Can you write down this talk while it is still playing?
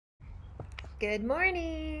Good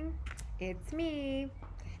morning. It's me,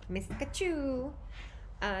 Miss Kachu.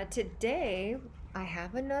 Today, I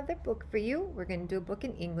have another book for you. We're going to do a book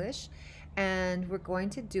in English, and we're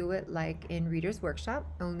going to do it like in Reader's Workshop.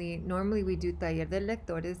 Only normally we do Taller de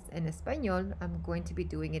Lectores en Español. I'm going to be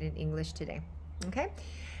doing it in English today. Okay?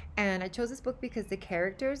 And I chose this book because the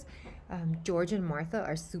characters, George and Martha,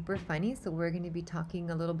 are super funny. So we're going to be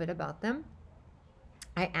talking a little bit about them.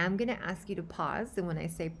 I am going to ask you to pause. And when I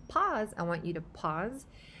say pause, I want you to pause.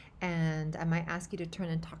 And I might ask you to turn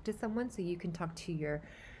and talk to someone so you can talk to your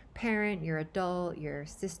parent, your adult, your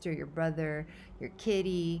sister, your brother, your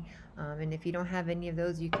kitty. And if you don't have any of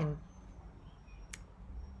those, you can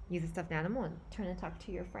use a stuffed animal and turn and talk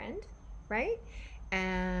to your friend, right?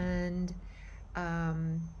 And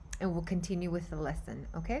we'll continue with the lesson,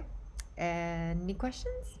 okay? Any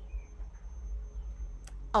questions?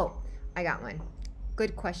 Oh, I got one.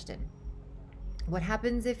 Good question. What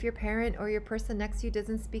happens if your parent or your person next to you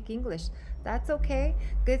doesn't speak English? That's okay.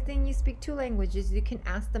 Good thing you speak two languages. You can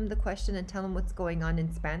ask them the question and tell them what's going on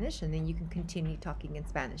in Spanish, and then you can continue talking in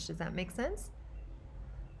Spanish. Does that make sense?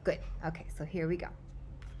 Good. Okay, so here we go.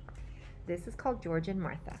 This is called George and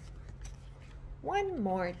Martha. One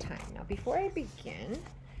more time. Now, before I begin,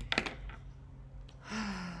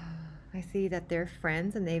 I see that they're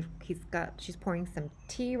friends, and she's pouring some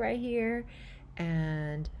tea right here,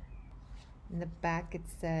 and in the back it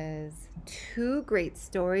says, 2 great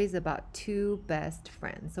stories about 2 best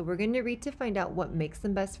friends. So we're going to read to find out what makes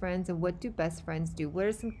them best friends and what do best friends do. What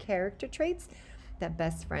are some character traits that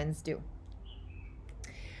best friends do?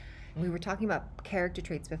 We were talking about character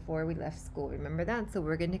traits before we left school. Remember that? So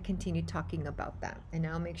we're going to continue talking about that. And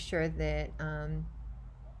I'll make sure that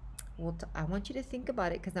I want you to think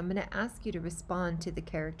about it because I'm going to ask you to respond to the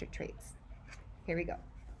character traits. Here we go.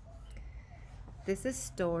 This is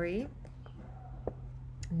story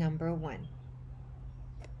number 1.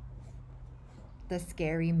 The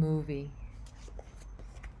scary movie.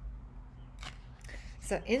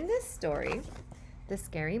 So in this story, the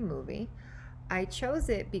scary movie, I chose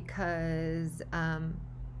it because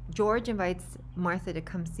George invites Martha to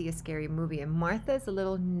come see a scary movie, and Martha's a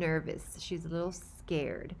little nervous. She's a little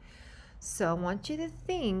scared. So I want you to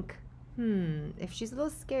think, if she's a little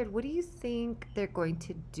scared, what do you think they're going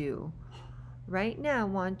to do? Right now, I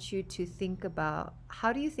want you to think about,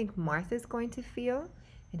 how do you think Martha's going to feel,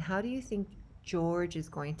 and how do you think George is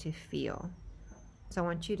going to feel? So I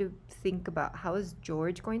want you to think about, how is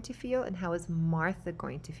George going to feel, and how is Martha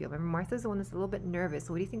going to feel? Remember, Martha's the one that's a little bit nervous.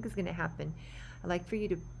 So what do you think is going to happen? I'd like for you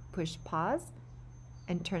to push pause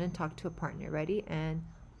and turn and talk to a partner. Ready? And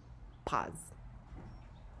pause.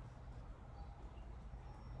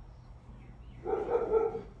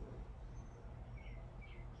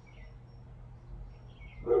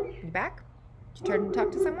 You back? Did you turn and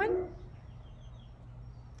talk to someone?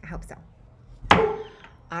 I hope so.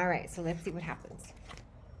 All right, so let's see what happens.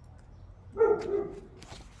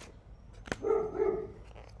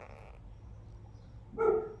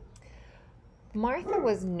 Martha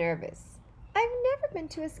was nervous. I've never been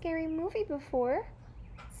to a scary movie before.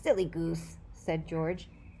 Silly goose, said George.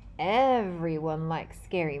 Everyone likes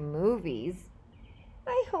scary movies.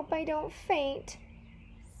 I hope I don't faint,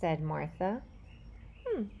 said Martha.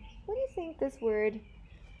 What do you think this word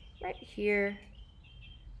right here,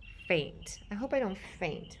 faint? I hope I don't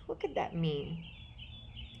faint. What could that mean?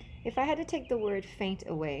 If I had to take the word faint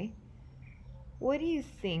away, what do you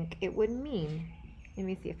think it would mean? Let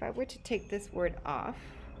me see. If I were to take this word off.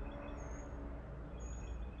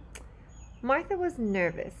 Martha was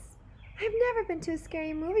nervous. I've never been to a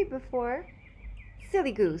scary movie before.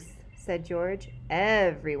 Silly goose, said George.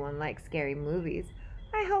 Everyone likes scary movies.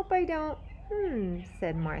 I hope I don't,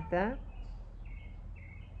 said Martha.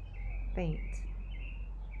 Faint.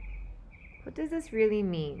 What does this really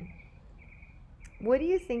mean? What do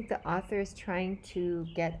you think the author is trying to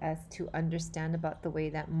get us to understand about the way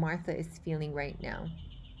that Martha is feeling right now?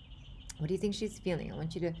 What do you think she's feeling? I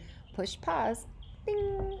want you to push pause,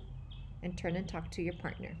 ding, and turn and talk to your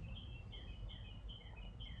partner.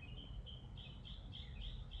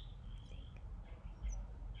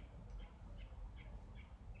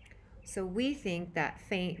 So we think that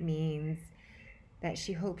faint means that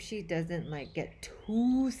she hopes she doesn't get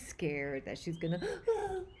too scared, that she's gonna,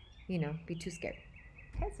 be too scared.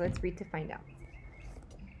 Okay, so let's read to find out.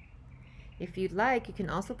 If you'd like, you can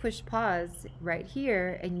also push pause right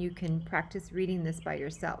here and you can practice reading this by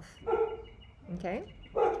yourself. Okay?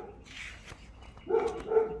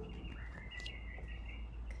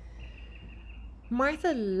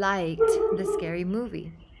 Martha liked the scary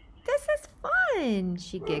movie. This is fun,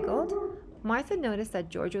 she giggled. Martha noticed that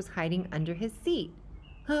George was hiding under his seat.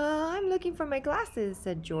 I'm looking for my glasses,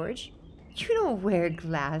 said George. You don't wear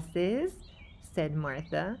glasses, said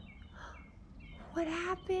Martha. What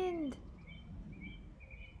happened?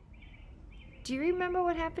 Do you remember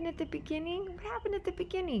what happened at the beginning? What happened at the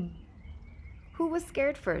beginning? Who was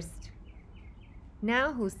scared first?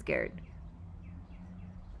 Now who's scared?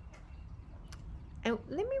 And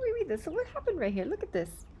let me reread this. So what happened right here? Look at this.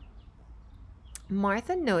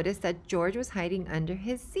 Martha noticed that George was hiding under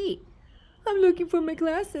his seat. I'm looking for my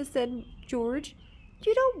glasses, said George.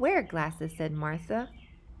 You don't wear glasses, said Martha.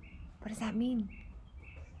 What does that mean?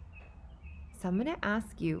 So I'm going to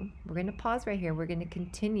ask you, we're going to pause right here. We're going to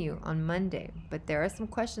continue on Monday. But there are some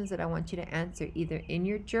questions that I want you to answer either in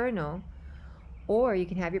your journal or you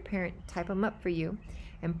can have your parent type them up for you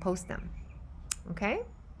and post them. Okay?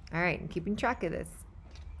 All right, I'm keeping track of this.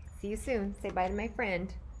 See you soon. Say bye to my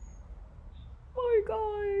friend. Bye,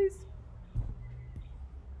 guys.